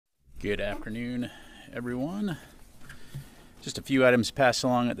Good afternoon, everyone. Just a few items passed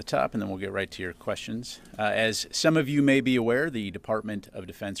along at the top, and then we'll get right to your questions. As some of you may be aware, the Department of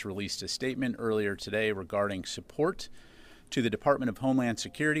Defense released a statement earlier today regarding support to the Department of Homeland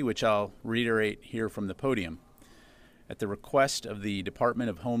Security, which I'll reiterate here from the podium. At the request of the Department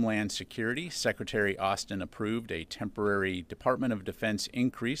of Homeland Security, Secretary Austin approved a temporary Department of Defense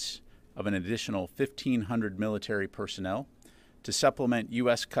increase of an additional 1,500 military personnel to supplement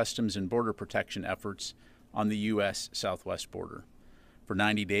U.S. Customs and Border Protection efforts on the U.S. southwest border. For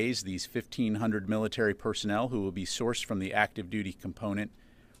 90 days, these 1,500 military personnel who will be sourced from the active duty component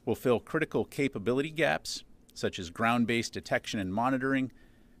will fill critical capability gaps such as ground-based detection and monitoring,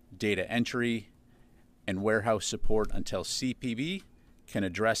 data entry, and warehouse support until CPB can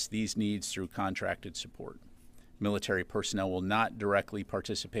address these needs through contracted support. Military personnel will not directly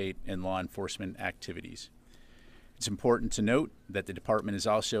participate in law enforcement activities. It's important to note that the department is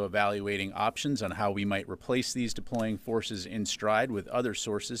also evaluating options on how we might replace these deploying forces in stride with other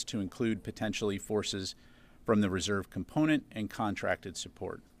sources to include potentially forces from the reserve component and contracted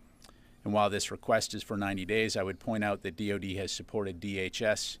support. And while this request is for 90 days, I would point out that DoD has supported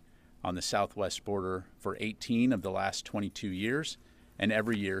DHS on the southwest border for 18 of the last 22 years and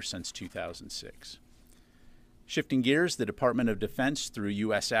every year since 2006. Shifting gears, the Department of Defense through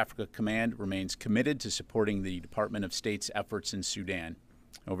U.S. Africa Command remains committed to supporting the Department of State's efforts in Sudan.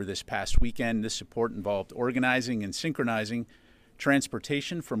 Over this past weekend, this support involved organizing and synchronizing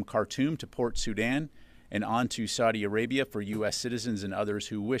transportation from Khartoum to Port Sudan and on to Saudi Arabia for U.S. citizens and others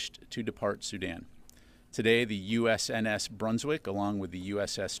who wished to depart Sudan. Today, the USNS Brunswick, along with the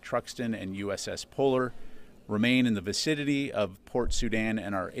USS Truxtun and USS Polar, remain in the vicinity of Port Sudan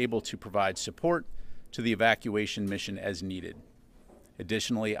and are able to provide support to the evacuation mission as needed.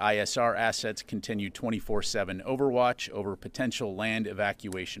 Additionally, ISR assets continue 24/7 overwatch over potential land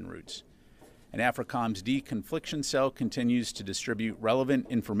evacuation routes. And AFRICOM's deconfliction cell continues to distribute relevant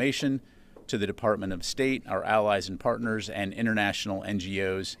information to the Department of State, our allies and partners, and international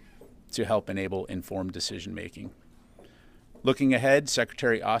NGOs to help enable informed decision-making. Looking ahead,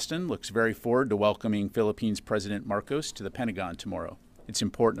 Secretary Austin looks very forward to welcoming Philippines President Marcos to the Pentagon tomorrow. It's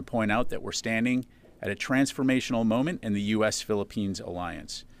important to point out that we're standing at a transformational moment in the U.S.-Philippines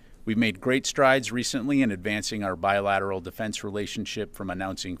alliance. We've made great strides recently in advancing our bilateral defense relationship, from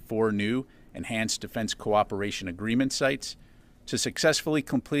announcing 4 new enhanced defense cooperation agreement sites to successfully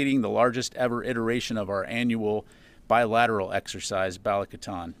completing the largest ever iteration of our annual bilateral exercise,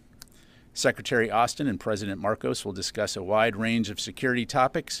 Balikatan. Secretary Austin and President Marcos will discuss a wide range of security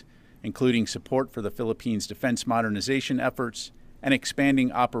topics, including support for the Philippines' defense modernization efforts and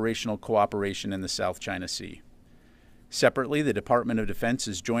expanding operational cooperation in the South China Sea. Separately, the Department of Defense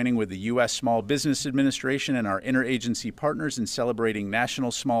is joining with the U.S. Small Business Administration and our interagency partners in celebrating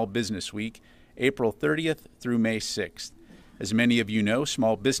National Small Business Week, April 30th through May 6th. As many of you know,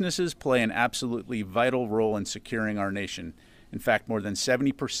 small businesses play an absolutely vital role in securing our nation. In fact, more than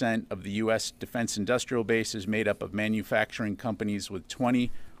 70% of the U.S. defense industrial base is made up of manufacturing companies with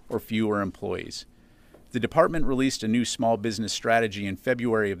 20 or fewer employees. The department released a new small business strategy in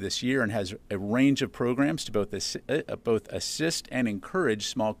February of this year and has a range of programs to both assist and encourage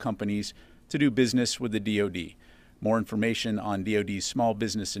small companies to do business with the DoD. More information on DoD's small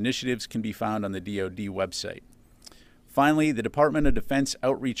business initiatives can be found on the DoD website. Finally, the Department of Defense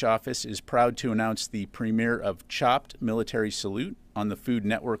Outreach Office is proud to announce the premiere of Chopped Military Salute on the Food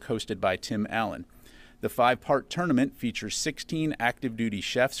Network, hosted by Tim Allen. The 5-part tournament features 16 active duty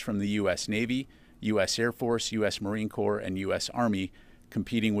chefs from the U.S. Navy, U.S. Air Force, U.S. Marine Corps, and U.S. Army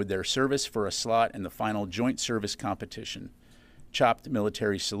competing with their service for a slot in the final joint service competition. Chopped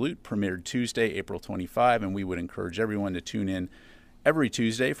Military Salute premiered Tuesday, April 25, and we would encourage everyone to tune in every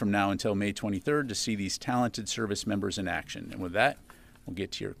Tuesday from now until May 23rd to see these talented service members in action. And with that, we'll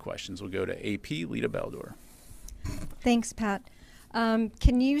get to your questions. We'll go to AP Lita Baldor. Thanks, Pat.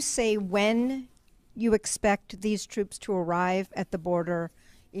 Can you say when you expect these troops to arrive at the border,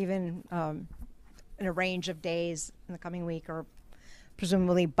 even in a range of days in the coming week, or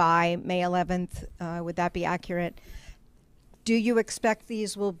presumably by May 11th? Would that be accurate? Do you expect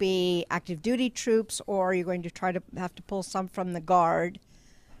these will be active duty troops, or are you going to have to pull some from the Guard?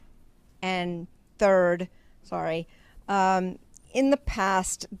 And third, in the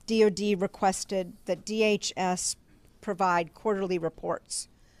past, DoD requested that DHS provide quarterly reports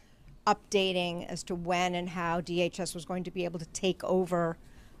updating as to when and how DHS was going to be able to take over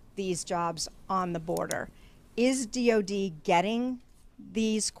these jobs on the border. Is DoD getting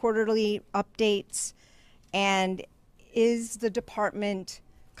these quarterly updates, and is the department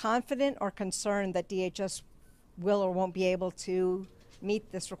confident or concerned that DHS will or won't be able to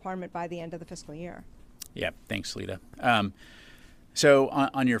meet this requirement by the end of the fiscal year? Yeah, thanks, Lita. So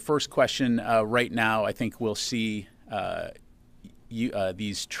on your first question, right now I think we'll see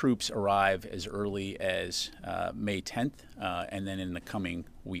these troops arrive as early as May 10th, and then in the coming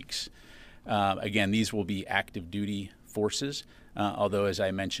weeks. Again, these will be active duty forces, although as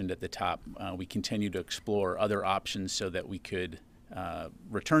I mentioned at the top, we continue to explore other options so that we could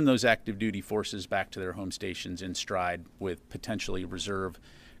return those active duty forces back to their home stations in stride with potentially reserve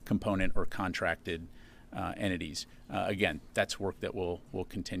component or contracted entities. Again, that's work that we'll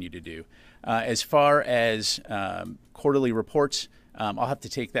continue to do. As far as quarterly reports, I'll have to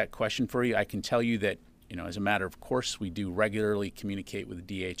take that question for you. I can tell you that, as a matter of course, we do regularly communicate with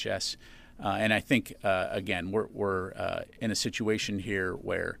DHS. And I think, again, we're in a situation here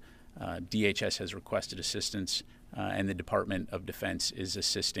where DHS has requested assistance and the Department of Defense is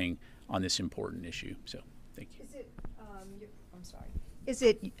assisting on this important issue. So thank you. I'm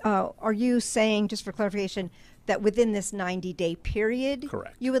sorry. Are you saying, just for clarification, that within this 90-day period,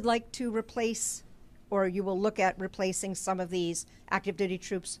 correct, you would like to replace, or you will look at replacing some of these active duty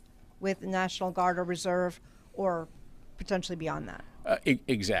troops with National Guard or Reserve, or potentially beyond that?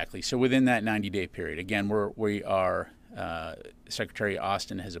 Exactly. So within that 90-day period, again, Secretary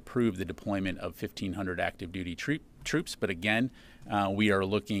Austin has approved the deployment of 1,500 active duty troops, but again, we are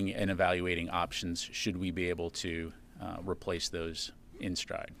looking and evaluating options should we be able to replace those in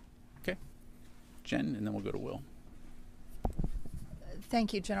stride. Okay, Jen, and then we'll go to Will.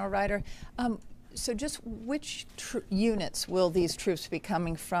 Thank you, General Ryder. So just which units will these troops be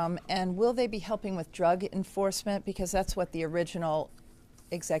coming from, and will they be helping with drug enforcement? Because that's what the original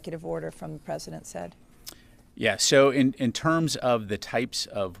executive order from the president said. Yeah, so in terms of the types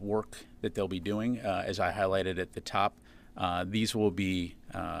of work that they'll be doing, as I highlighted at the top, these will be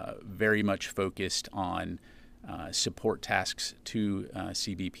very much focused on support tasks to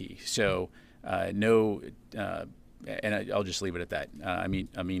CBP. So and I'll just leave it at that. I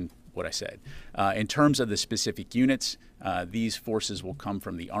mean what I said. In terms of the specific units, these forces will come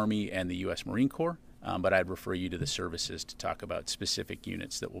from the Army and the U.S. Marine Corps, but I'd refer you to the services to talk about specific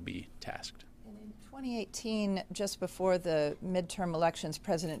units that will be tasked. And in 2018, just before the midterm elections,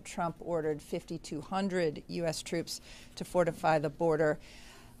 President Trump ordered 5,200 U.S. troops to fortify the border.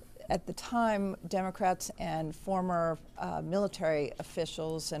 At the time, Democrats and former military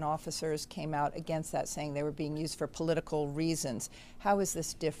officials and officers came out against that, saying they were being used for political reasons. How is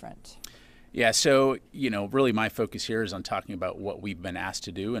this different? Yeah, so, really my focus here is on talking about what we've been asked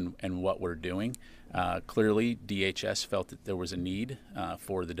to do and what we're doing. Clearly, DHS felt that there was a need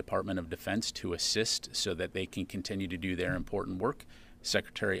for the Department of Defense to assist so that they can continue to do their important work.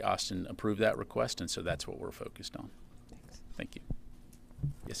 Secretary Austin approved that request, and so that's what we're focused on. Thanks. Thank you.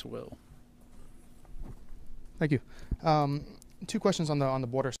 Yes, Will. Thank you. Two questions on the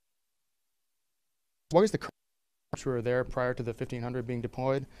border. What is the current troops who were there prior to the 1,500 being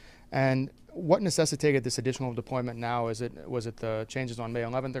deployed, and what necessitated this additional deployment now? Was it the changes on May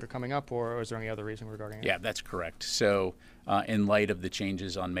 11th that are coming up, or is there any other reason regarding it? Yeah, that's correct. So, in light of the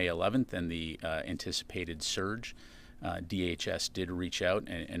changes on May 11th and the anticipated surge, DHS did reach out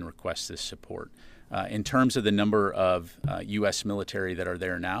and request this support. In terms of the number of U.S. military that are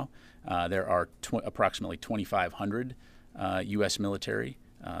there now, there are approximately 2,500 U.S. military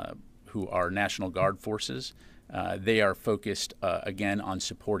who are National Guard forces. They are focused, again, on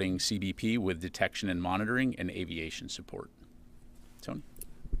supporting CBP with detection and monitoring and aviation support. Tony?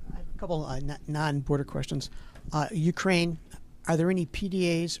 I have a couple non-border questions. Ukraine, are there any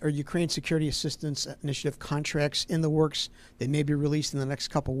PDAs or Ukraine Security Assistance Initiative contracts in the works that may be released in the next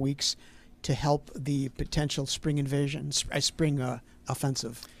couple weeks to help the potential spring invasion, spring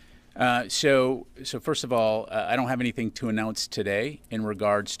offensive? So first of all, I don't have anything to announce today in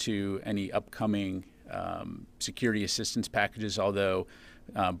regards to any upcoming security assistance packages, although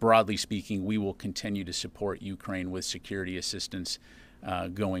broadly speaking, we will continue to support Ukraine with security assistance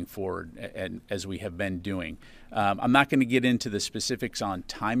going forward, and as we have been doing. I'm not going to get into the specifics on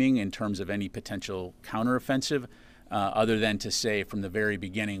timing in terms of any potential counteroffensive, other than to say from the very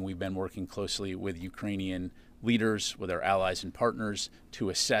beginning we've been working closely with Ukrainian leaders, with our allies and partners, to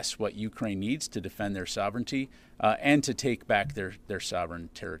assess what Ukraine needs to defend their sovereignty and to take back their sovereign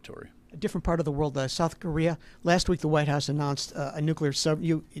territory. A different part of the world, South Korea. Last week, the White House announced a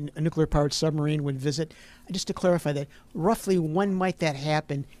nuclear-powered submarine would visit. Just to clarify that, roughly when might that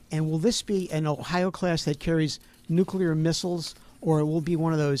happen? And will this be an Ohio class that carries nuclear missiles, or it will be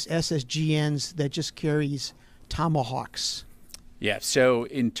one of those SSGNs that just carries Tomahawks? Yeah, so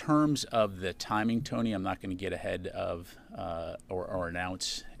in terms of the timing, Tony, I'm not going to get ahead of or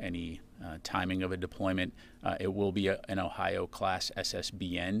announce any timing of a deployment. It will be an Ohio class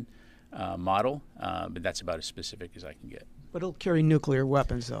SSBN model, but that's about as specific as I can get. But it'll carry nuclear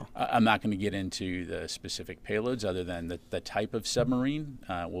weapons, though. I'm not going to get into the specific payloads other than the type of submarine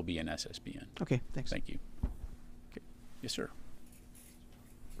will be an SSBN. Okay, thanks. Thank you. Okay. Yes, sir.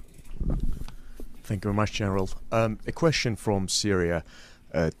 Thank you very much, General. A question from Syria.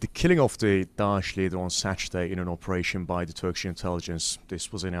 The killing of the Daesh leader on Saturday in an operation by the Turkish intelligence,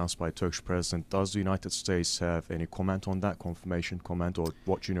 this was announced by the Turkish president. Does the United States have any comment on that, confirmation, comment, or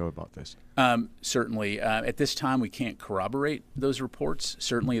what do you know about this? Certainly. At this time, we can't corroborate those reports.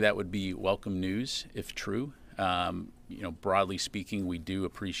 Certainly, that would be welcome news if true. Broadly speaking, we do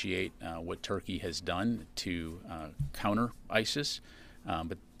appreciate what Turkey has done to counter ISIS,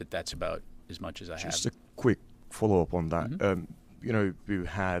 but that's about as much as I have. Just a quick follow-up on that. Mm-hmm. We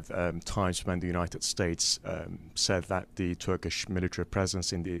had times when the United States said that the Turkish military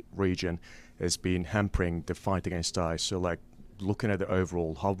presence in the region has been hampering the fight against Daesh. So, looking at the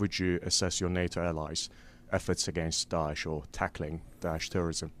overall, how would you assess your NATO allies' efforts against Daesh or tackling Daesh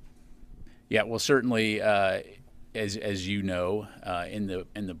terrorism? Yeah, well, certainly, as you know, in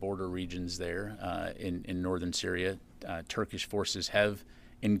the border regions there in northern Syria, Turkish forces have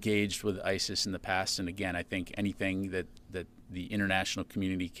engaged with ISIS in the past, and again, I think anything that the international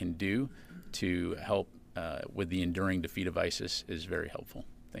community can do to help with the enduring defeat of ISIS is very helpful.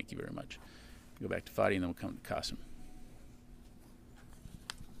 Thank you very much. Go back to Fadi, and then we'll come to Qasim.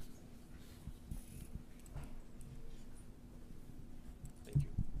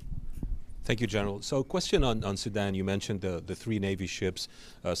 Thank you, General. So, question on Sudan. You mentioned the 3 Navy ships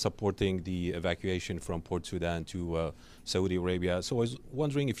supporting the evacuation from Port Sudan to Saudi Arabia. So, I was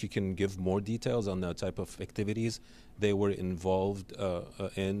wondering if you can give more details on the type of activities they were involved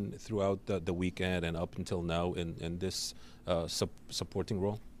in throughout the weekend and up until now in this supporting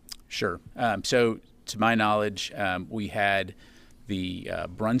role. Sure. So, to my knowledge, we had the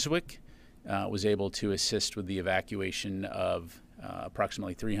Brunswick was able to assist with the evacuation of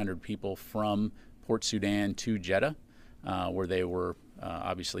approximately 300 people from Port Sudan to Jeddah, where they were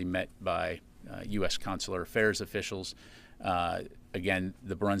obviously met by U.S. consular affairs officials. Again,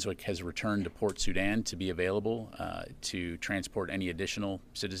 the Brunswick has returned to Port Sudan to be available to transport any additional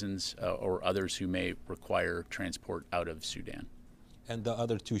citizens or others who may require transport out of Sudan. And the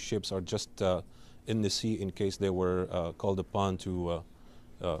other 2 ships are just in the sea in case they were called upon to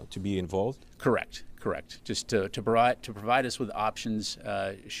be involved? Correct. Just to provide us with options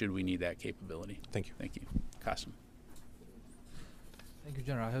should we need that capability. Thank you. Thank you. Qasim. Thank you,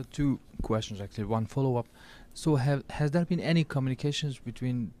 General. I have 2 questions, actually. One follow-up. So has there been any communications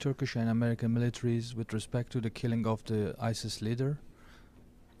between Turkish and American militaries with respect to the killing of the ISIS leader?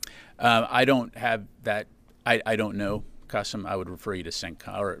 I don't have that. I don't know, Qasim. I would refer you to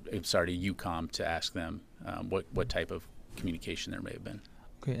EUCOM to ask them what type of communication there may have been.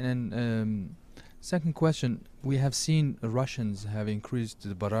 Okay, and then second question, we have seen Russians have increased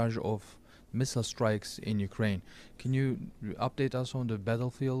the barrage of missile strikes in Ukraine. Can you update us on the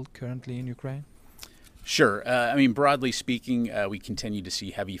battlefield currently in Ukraine? Sure. Broadly speaking, we continue to see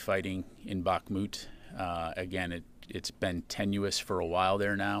heavy fighting in Bakhmut. Again, it's been tenuous for a while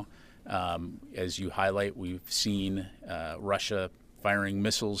there now. As you highlight, we've seen Russia firing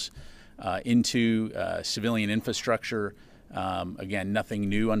missiles into civilian infrastructure. Again, nothing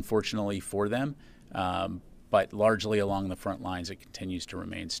new, unfortunately, for them, but largely along the front lines, it continues to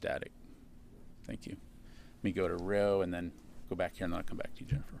remain static. Thank you. Let me go to Rio and then go back here, and then I'll come back to you,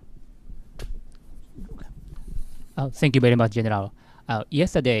 Jennifer. Thank you very much, General.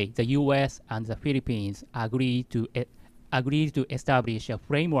 Yesterday, the U.S. and the Philippines agreed to establish a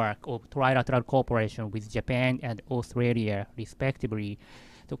framework of trilateral cooperation with Japan and Australia, respectively.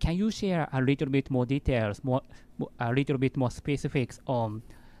 So can you share a little bit more details, a little bit more specifics on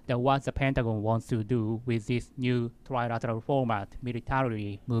what the Pentagon wants to do with this new trilateral format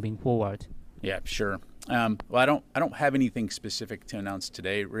militarily moving forward? Yeah, sure. Well, I don't have anything specific to announce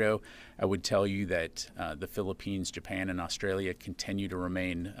today, Rio. I would tell you that the Philippines, Japan, and Australia continue to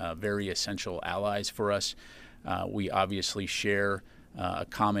remain very essential allies for us. We obviously share a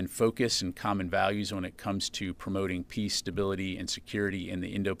common focus and common values when it comes to promoting peace, stability, and security in the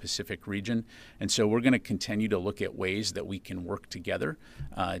Indo-Pacific region. And so we're going to continue to look at ways that we can work together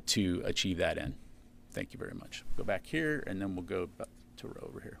to achieve that end. Thank you very much. Go back here, and then we'll go to Ro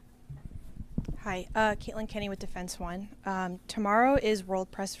over here. Hi, Caitlin Kenny with Defense.gov. Tomorrow is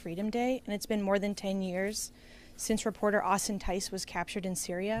World Press Freedom Day, and it's been more than 10 years since reporter Austin Tice was captured in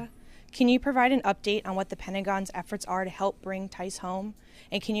Syria. Can you provide an update on what the Pentagon's efforts are to help bring Tice home?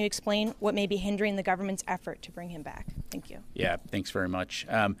 And can you explain what may be hindering the government's effort to bring him back? Thank you. Yeah, thanks very much.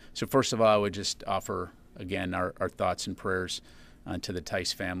 So first of all, I would just offer, again, our thoughts and prayers to the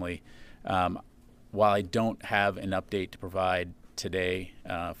Tice family. While I don't have an update to provide today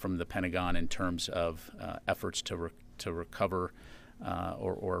from the Pentagon in terms of efforts to recover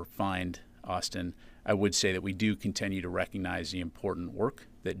or find Austin, I would say that we do continue to recognize the important work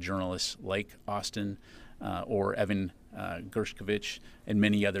that journalists like Austin or Evan Gershkovich and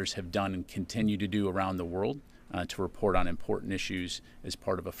many others have done and continue to do around the world to report on important issues as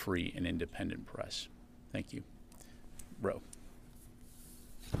part of a free and independent press. Thank you. Ro.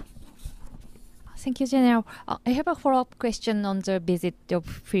 Thank you, General. I have a follow-up question on the visit of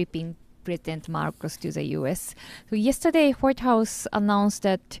Philippine President Marcos to the U.S. So yesterday, White House announced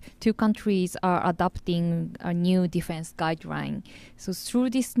that two countries are adopting a new defense guideline. So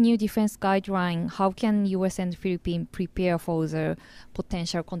through this new defense guideline, how can U.S. and Philippines prepare for the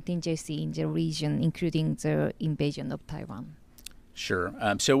potential contingency in the region, including the invasion of Taiwan? Sure.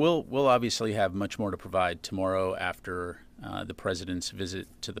 So we'll obviously have much more to provide tomorrow after the president's visit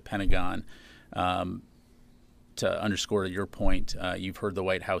to the Pentagon. To underscore your point, you've heard the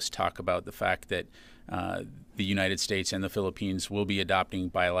White House talk about the fact that the United States and the Philippines will be adopting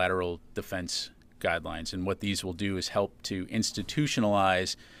bilateral defense guidelines. And what these will do is help to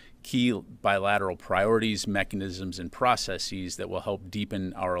institutionalize key bilateral priorities, mechanisms, and processes that will help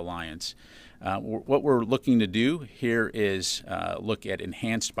deepen our alliance. What we're looking to do here is look at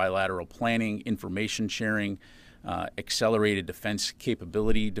enhanced bilateral planning, information sharing, accelerated defense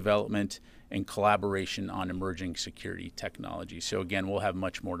capability development, and collaboration on emerging security technology. So again, we'll have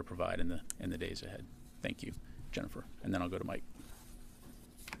much more to provide in the days ahead. Thank you, Jennifer. And then I'll go to Mike.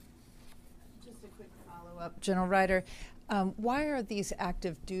 Just a quick follow-up, General Ryder. Why are these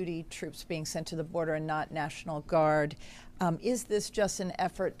active duty troops being sent to the border and not National Guard? Is this just an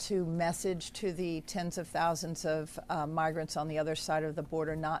effort to message to the tens of thousands of migrants on the other side of the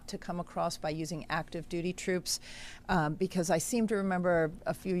border not to come across by using active duty troops? Because I seem to remember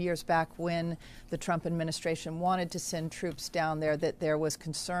a few years back when the Trump administration wanted to send troops down there that there was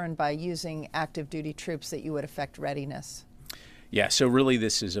concern by using active duty troops that you would affect readiness. Yeah, so really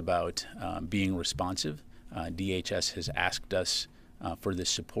this is about being responsive. DHS has asked us for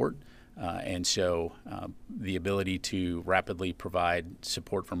this support. And so the ability to rapidly provide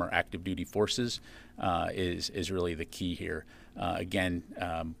support from our active duty forces is really the key here. Again,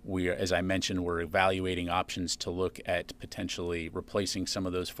 as I mentioned, we're evaluating options to look at potentially replacing some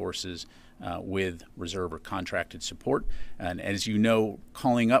of those forces with reserve or contracted support. And as you know,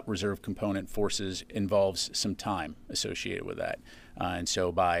 calling up reserve component forces involves some time associated with that. And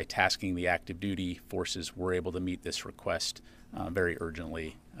so by tasking the active duty forces, we're able to meet this request very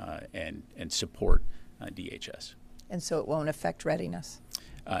urgently and support DHS. And so it won't affect readiness?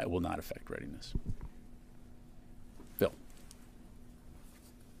 It will not affect readiness. Phil.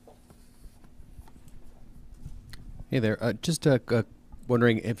 Hey there. Just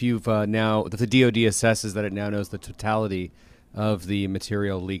wondering if you've now, if the DoD assesses that it now knows the totality of the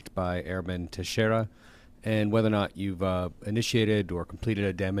material leaked by Airman Teixeira, and whether or not you've initiated or completed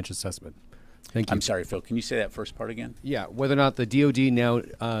a damage assessment. Thank you. I'm sorry, Phil. Can you say that first part again? Yeah, whether or not the DoD now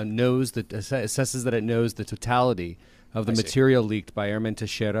assesses that it knows the totality of the material leaked by Airman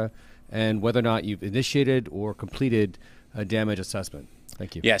Teixeira, and whether or not you've initiated or completed a damage assessment.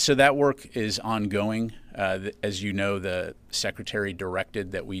 Thank you. Yeah, so that work is ongoing. As you know, the Secretary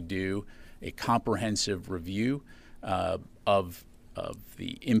directed that we do a comprehensive review of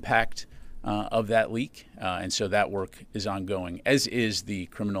the impact of that leak, and so that work is ongoing, as is the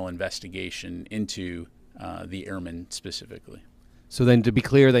criminal investigation into the airmen specifically. So then, to be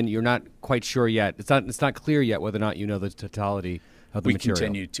clear, then you're not quite sure yet. It's not clear yet whether or not you know the totality of the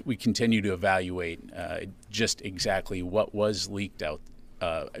material. We continue to evaluate just exactly what was leaked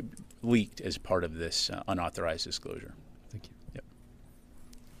as part of this unauthorized disclosure. Thank you. Yep.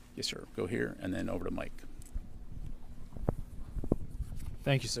 Yes, sir. Go here and then over to Mike.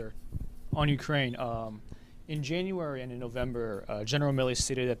 Thank you, sir. On Ukraine, in January and in November, General Milley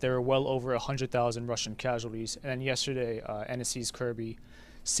stated that there were well over 100,000 Russian casualties. And yesterday, NSC's Kirby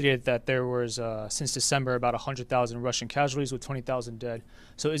stated that there was, since December, about 100,000 Russian casualties with 20,000 dead.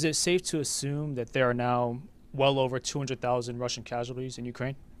 So is it safe to assume that there are now well over 200,000 Russian casualties in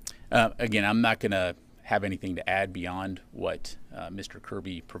Ukraine? Again, I'm not going to have anything to add beyond what Mr.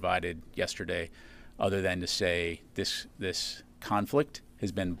 Kirby provided yesterday, other than to say this conflict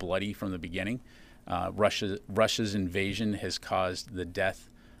has been bloody from the beginning. Russia's invasion has caused the death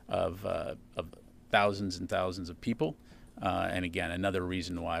of thousands and thousands of people, And again, another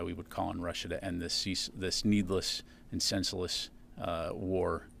reason why we would call on Russia to end this needless and senseless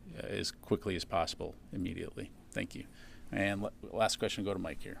war as quickly as possible, immediately. Thank you. And last question, go to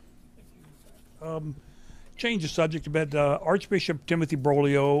Mike here. Change the subject a bit. Archbishop Timothy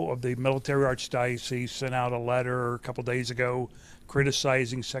Broglio of the Military Archdiocese sent out a letter a couple days ago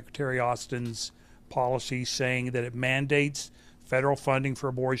criticizing Secretary Austin's policy, saying that it mandates federal funding for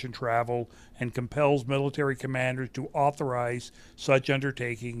abortion travel and compels military commanders to authorize such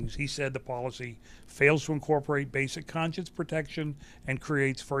undertakings. He said the policy fails to incorporate basic conscience protection and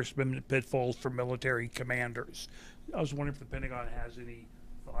creates First Amendment pitfalls for military commanders. I was wondering if the Pentagon has any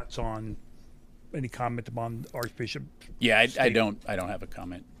thoughts on, any comment upon Archbishop? Yeah, I don't have a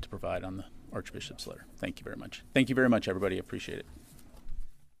comment to provide on the Archbishop's letter. Thank you very much. Thank you very much, everybody. Appreciate it.